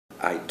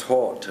I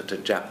taught at a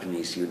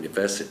Japanese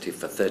university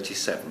for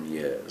 37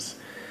 years.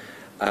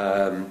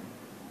 And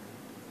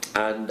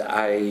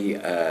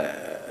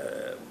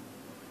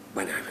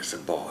when I was a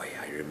boy,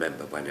 I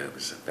remember when I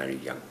was a very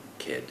young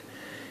kid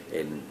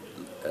in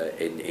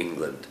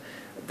England,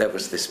 there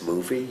was this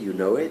movie, you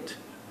know it,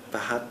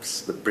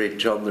 perhaps, The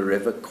Bridge on the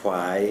River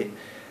Kwai,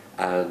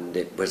 and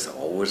it was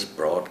always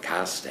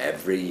broadcast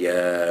every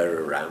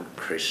year around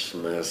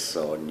Christmas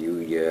or New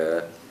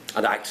Year.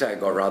 And actually I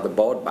got rather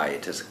bored by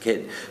it as a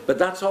kid. But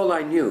that's all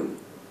I knew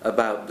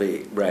about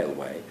the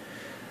railway.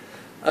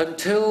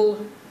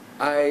 Until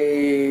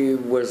I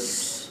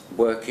was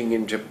working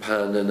in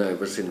Japan and I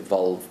was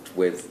involved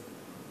with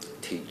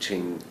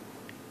teaching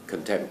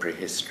contemporary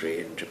history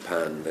in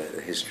Japan, the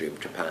history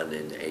of Japan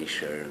in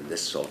Asia and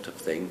this sort of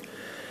thing.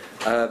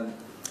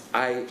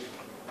 I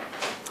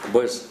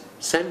was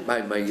sent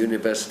by my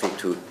university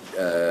to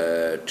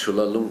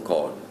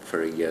Chulalongkorn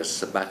for a year's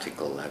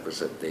sabbatical. I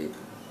was at the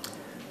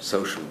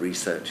Social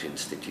Research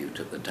Institute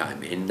at the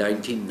time in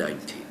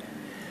 1990.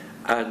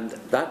 And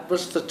that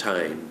was the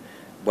time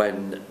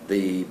when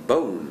the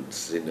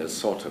bones in a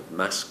sort of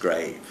mass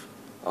grave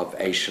of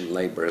Asian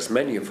labourers,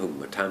 many of whom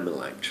were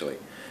Tamil actually,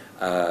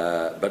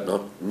 but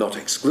not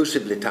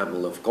exclusively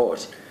Tamil, of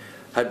course,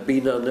 had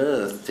been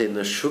unearthed in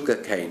a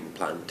sugarcane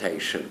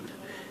plantation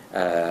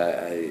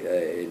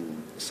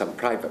in some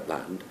private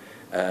land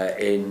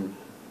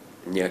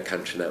near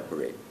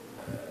Kanchanaburi.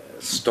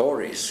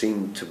 Stories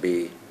seemed to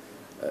be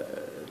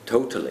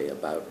totally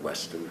about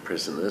Western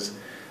prisoners,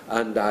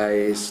 and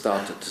I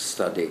started to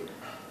study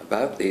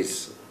about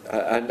these,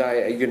 and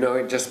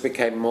it just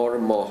became more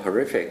and more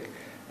horrific.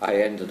 I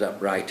ended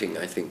up writing,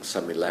 I think,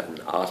 some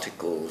 11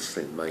 articles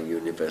in my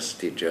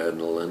university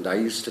journal, and I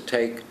used to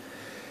take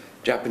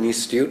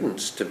Japanese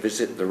students to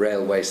visit the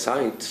railway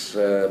sites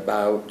for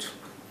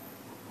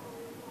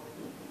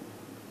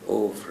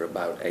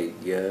about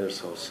 8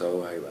 years or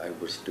so. I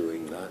was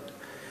doing that.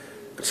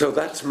 So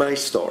that's my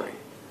story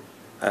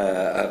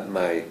of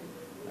my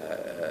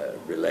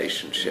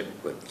relationship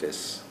with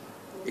this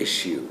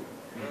issue.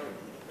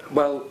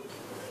 Well,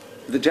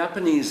 the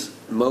Japanese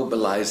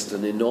mobilized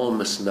an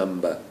enormous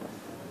number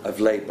of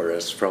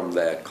laborers from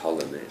their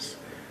colonies,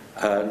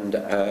 and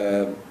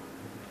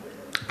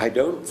I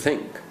don't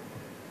think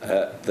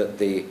that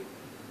the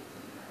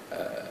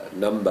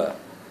number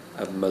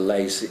of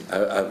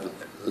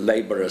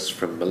laborers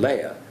from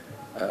Malaya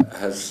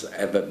has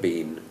ever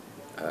been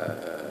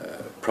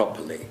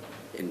properly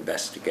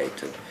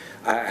investigated.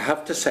 I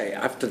have to say,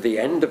 after the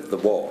end of the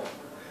war,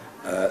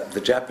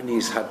 the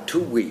Japanese had 2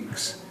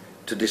 weeks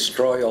to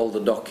destroy all the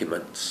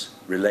documents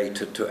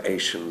related to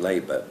Asian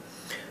labor.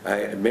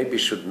 I maybe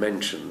should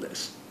mention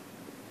this.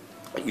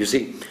 You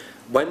see,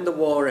 when the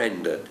war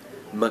ended,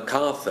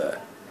 MacArthur,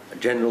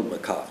 General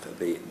MacArthur,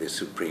 the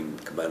supreme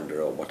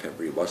commander or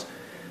whatever he was,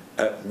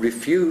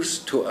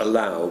 refused to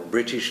allow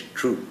British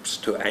troops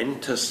to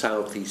enter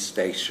Southeast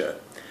Asia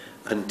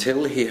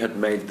until he had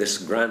made this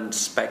grand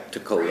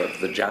spectacle of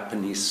the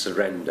Japanese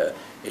surrender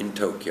in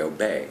Tokyo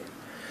Bay.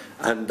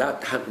 And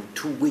that happened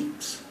 2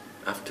 weeks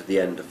after the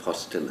end of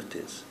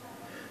hostilities.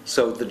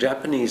 So the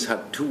Japanese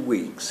had 2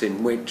 weeks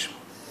in which,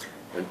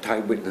 and Thai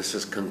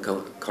witnesses can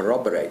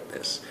corroborate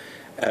this,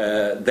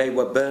 they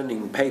were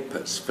burning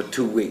papers for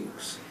 2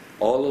 weeks,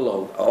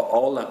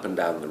 all up and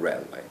down the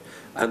railway.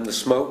 And the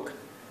smoke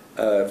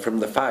from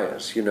the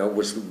fires,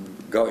 was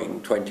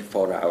going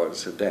 24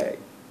 hours a day.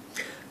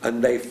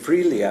 And they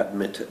freely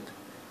admitted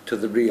to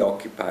the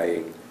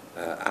reoccupying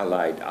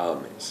Allied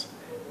armies.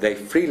 They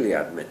freely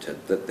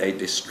admitted that they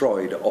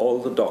destroyed all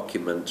the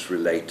documents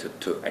related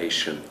to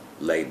Asian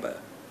labor.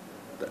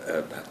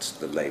 That's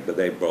the labor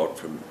they brought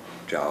from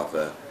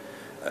Java,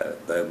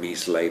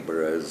 Burmese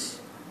laborers,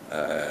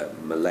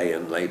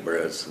 Malayan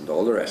laborers, and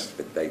all the rest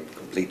of it, they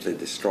completely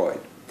destroyed.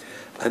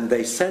 And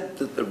they said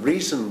that the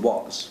reason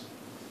was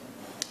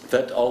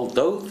that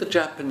although the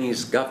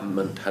Japanese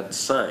government had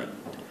signed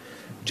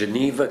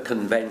Geneva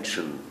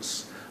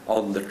Conventions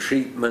on the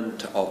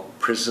treatment of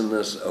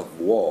prisoners of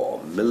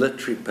war,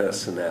 military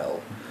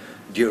personnel,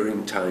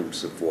 during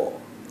times of war,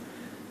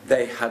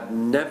 they had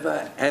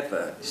never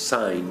ever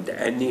signed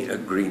any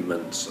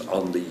agreements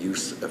on the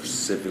use of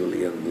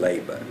civilian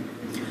labor.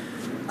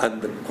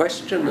 And the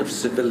question of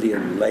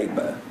civilian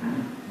labor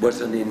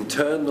was an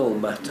internal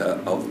matter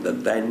of the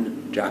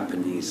then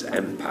Japanese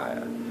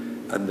Empire,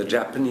 and the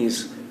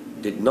Japanese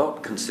did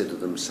not consider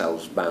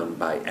themselves bound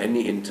by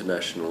any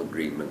international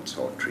agreements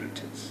or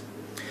treaties.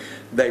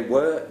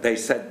 They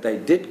said they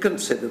did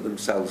consider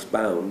themselves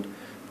bound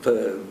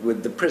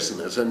with the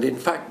prisoners, and in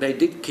fact they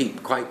did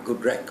keep quite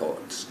good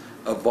records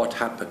of what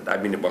happened. I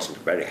mean, it wasn't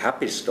a very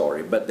happy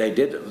story, but they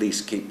did at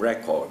least keep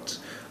records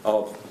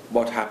of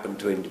what happened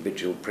to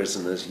individual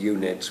prisoners,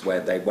 units,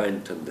 where they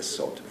went, and this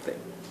sort of thing.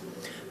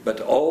 But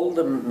all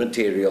the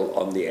material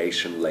on the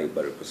Asian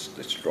labor was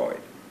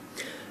destroyed.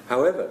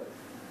 However,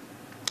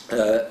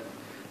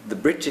 the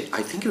British,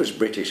 I think it was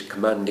British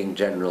commanding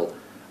general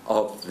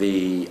of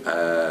the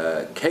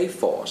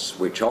K-Force,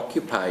 which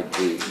occupied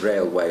the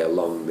railway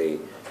along the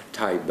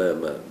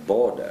Thai-Burma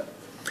border,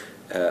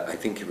 I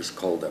think he was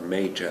called a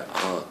Major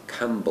R.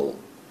 Campbell,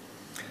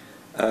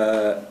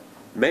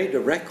 made a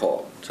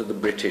record to the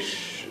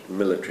British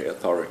military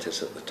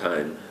authorities at the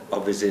time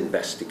of his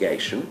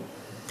investigation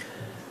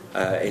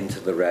into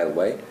the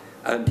railway,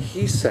 and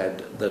he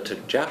said that a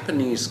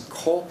Japanese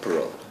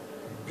corporal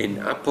in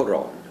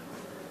Aporon,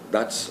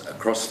 that's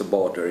across the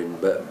border in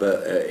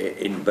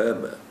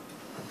Burma,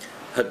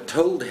 had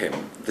told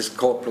him, this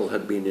corporal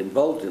had been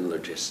involved in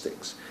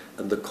logistics,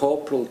 and the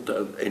corporal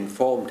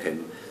informed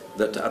him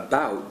that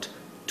about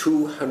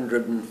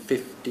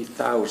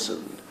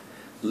 250,000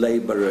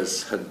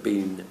 labourers had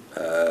been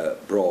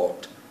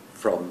brought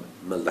from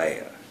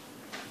Malaya,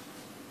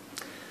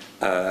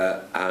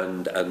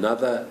 and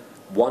another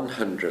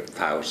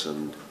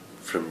 100,000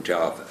 from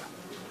Java.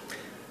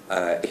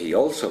 He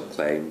also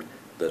claimed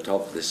that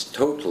of this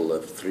total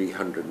of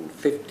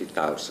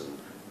 350,000,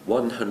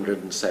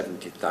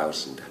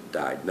 170,000 had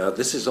died. Now,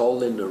 this is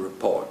all in a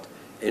report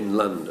in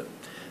London.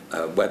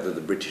 Whether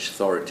the British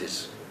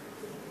authorities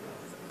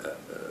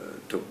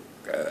took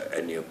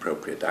any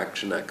appropriate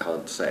action, I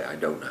can't say. I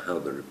don't know how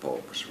the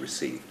report was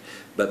received.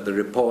 But the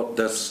report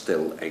does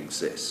still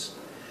exist.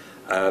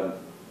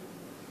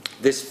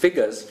 This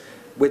figures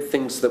with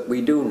things that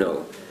we do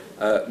know.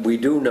 We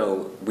do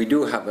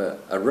have a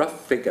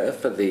rough figure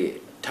for the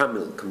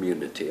Tamil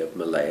community of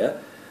Malaya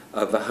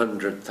of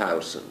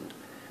 100,000,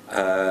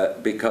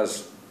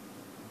 because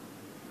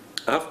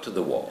after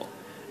the war,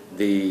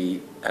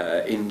 the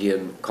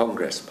Indian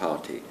Congress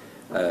Party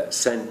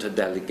sent a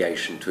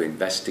delegation to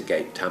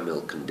investigate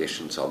Tamil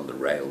conditions on the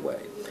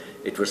railway.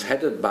 It was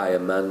headed by a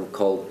man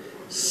called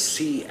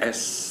C.S.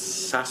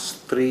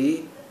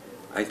 Sastry,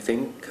 I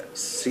think,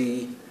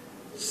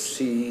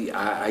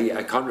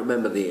 I can't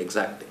remember the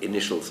exact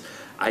initials.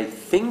 I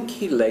think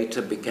he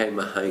later became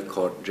a High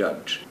Court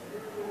judge.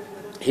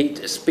 He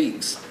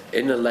speaks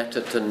in a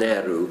letter to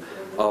Nehru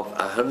of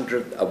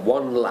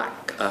 1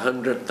 lakh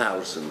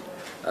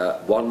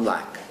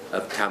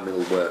of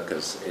Tamil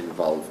workers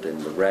involved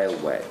in the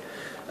railway.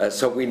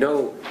 So we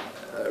know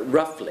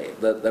roughly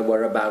that there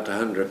were about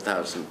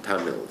 100,000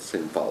 Tamils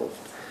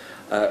involved.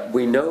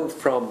 We know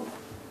from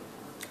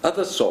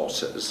other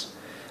sources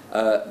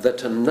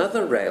that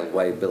another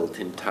railway built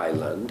in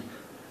Thailand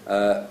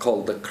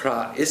called the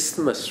Kra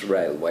Isthmus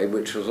Railway,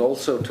 which was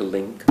also to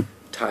link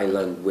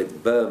Thailand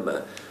with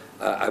Burma.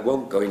 I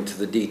won't go into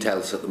the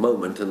details at the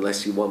moment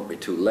unless you want me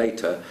to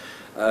later,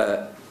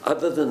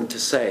 other than to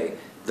say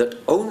that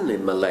only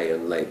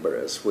Malayan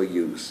labourers were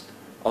used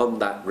on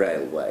that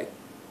railway.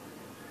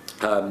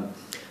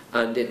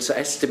 And it's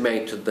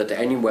estimated that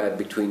anywhere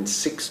between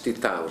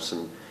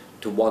 60,000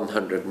 to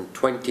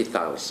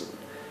 120,000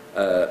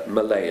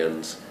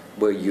 Malayans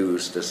were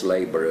used as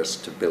labourers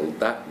to build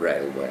that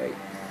railway.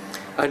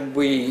 And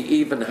we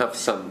even have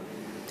some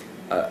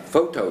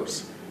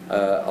photos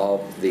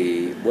of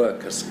the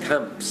workers'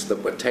 camps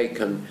that were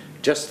taken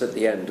just at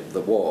the end of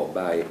the war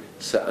by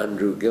Sir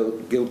Andrew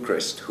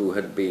Gilchrist, who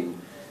had been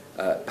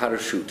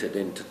parachuted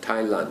into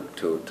Thailand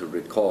to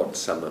record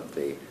some of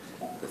the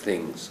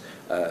things.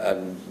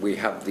 And we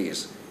have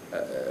these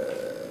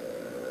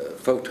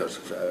photos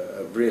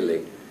of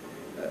really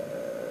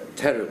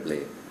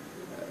terribly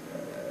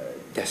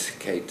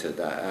desiccated.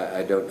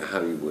 I don't know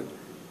how you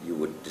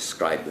would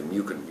describe them.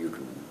 You can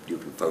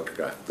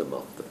photograph them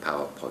off the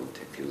PowerPoint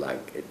if you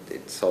like.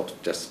 It's sort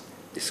of just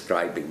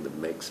describing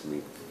them makes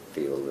me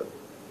feel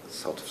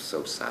sort of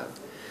so sad.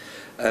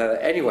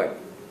 Anyway,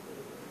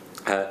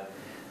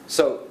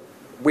 so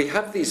we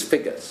have these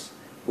figures.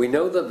 We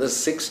know that there's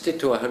 60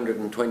 to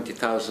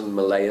 120,000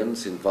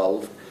 Malayans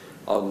involved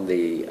on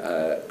the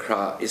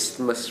Kra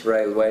Isthmus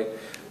Railway.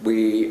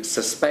 We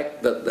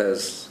suspect that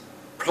there's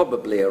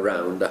probably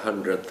around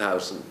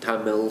 100,000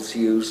 Tamils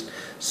used.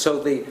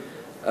 So the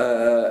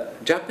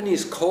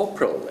Japanese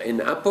corporal in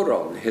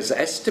Aporon, his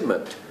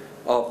estimate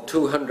of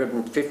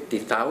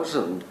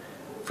 250,000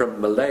 from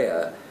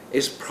Malaya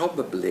is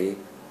probably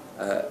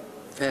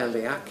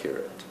fairly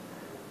accurate.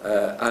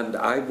 And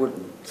I would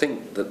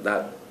think that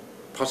that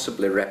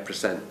possibly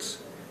represents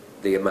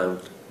the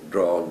amount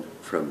drawn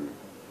from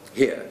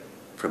here,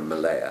 from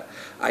Malaya.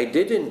 I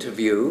did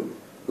interview,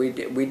 we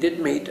did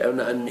meet,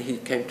 and he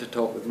came to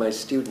talk with my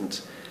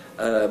students,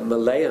 a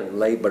Malayan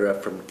labourer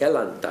from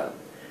Kelantan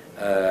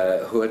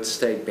who had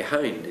stayed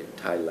behind in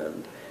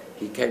Thailand.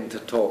 He came to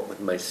talk with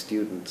my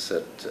students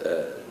at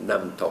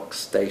Nam Tok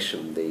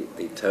Station, the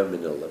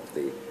terminal of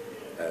the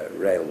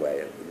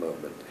railway at the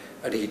moment.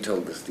 And he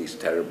told us these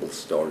terrible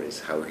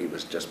stories, how he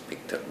was just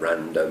picked at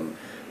random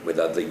with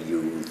other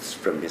youths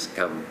from his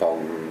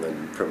kampong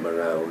and from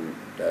around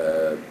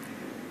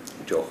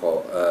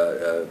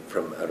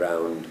from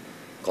around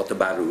Kota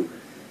Baru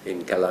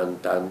in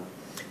Kelantan,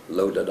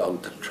 loaded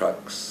onto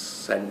trucks,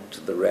 sent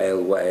to the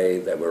railway.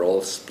 They were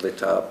all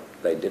split up.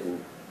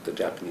 The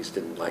Japanese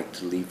didn't like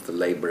to leave the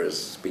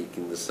labourers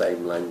speaking the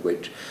same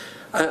language,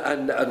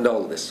 and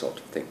all this sort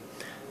of thing.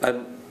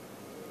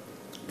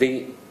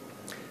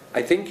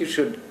 I think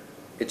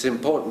it's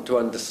important to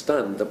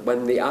understand that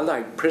when the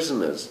Allied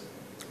prisoners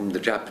whom the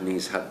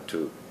Japanese had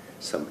to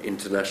some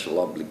international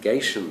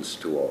obligations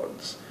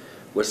towards,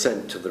 were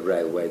sent to the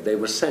railway. They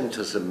were sent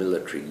as a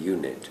military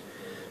unit.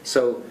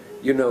 So,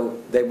 you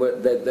know, they were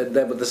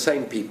the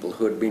same people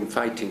who had been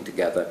fighting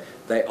together.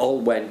 They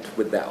all went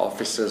with their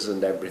officers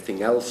and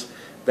everything else.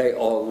 They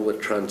all were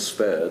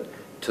transferred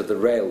to the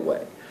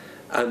railway.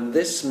 And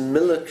this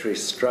military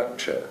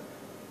structure,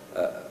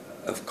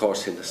 of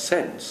course, in a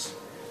sense,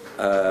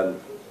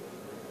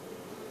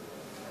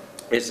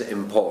 is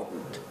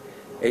important.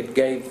 It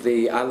gave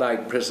the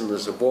Allied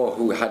prisoners of war,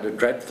 who had a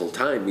dreadful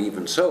time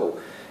even so,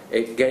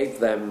 it gave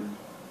them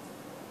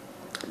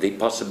the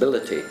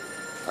possibility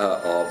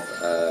of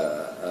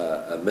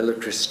a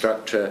military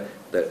structure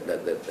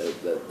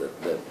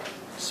that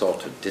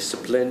sort of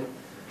discipline,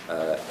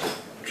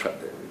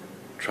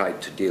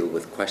 tried to deal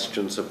with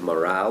questions of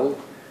morale,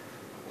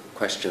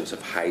 questions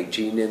of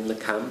hygiene in the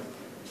camp,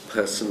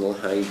 personal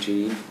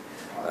hygiene,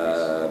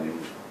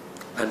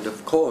 and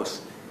of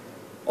course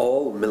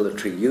all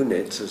military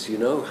units, as you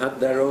know,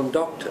 had their own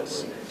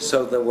doctors.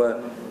 So there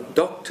were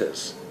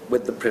doctors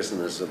with the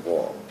prisoners of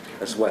war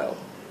as well.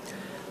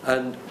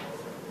 And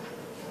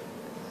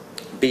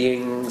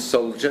being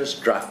soldiers,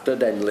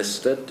 drafted,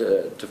 enlisted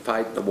to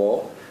fight the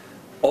war,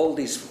 all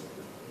these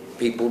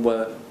people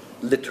were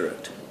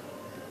literate.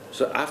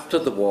 So after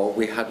the war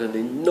we had an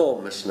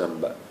enormous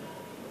number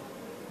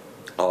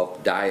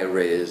of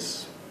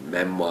diaries,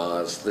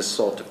 memoirs, this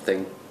sort of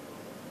thing,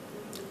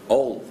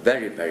 all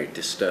very, very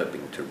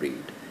disturbing to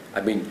read.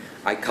 I mean,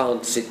 I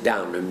can't sit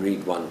down and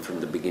read one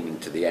from the beginning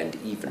to the end,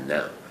 even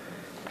now.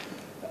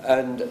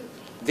 And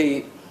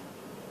if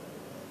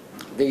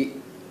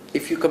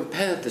you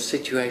compare the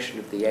situation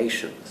of the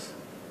Asians,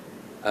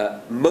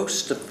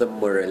 most of them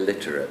were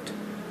illiterate.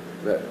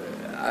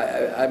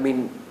 I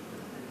mean,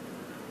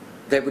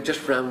 they were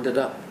just rounded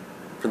up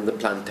from the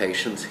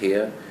plantations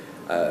here,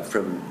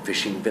 from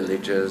fishing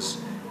villages,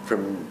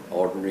 from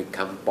ordinary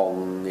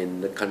kampong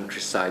in the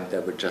countryside. They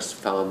were just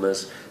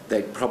farmers.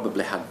 They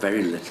probably had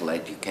very little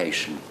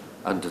education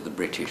under the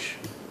British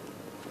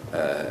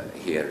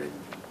here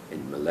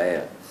in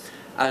Malaya.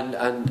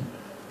 And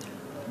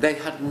they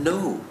had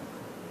no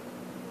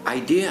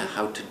idea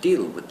how to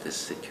deal with this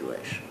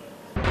situation.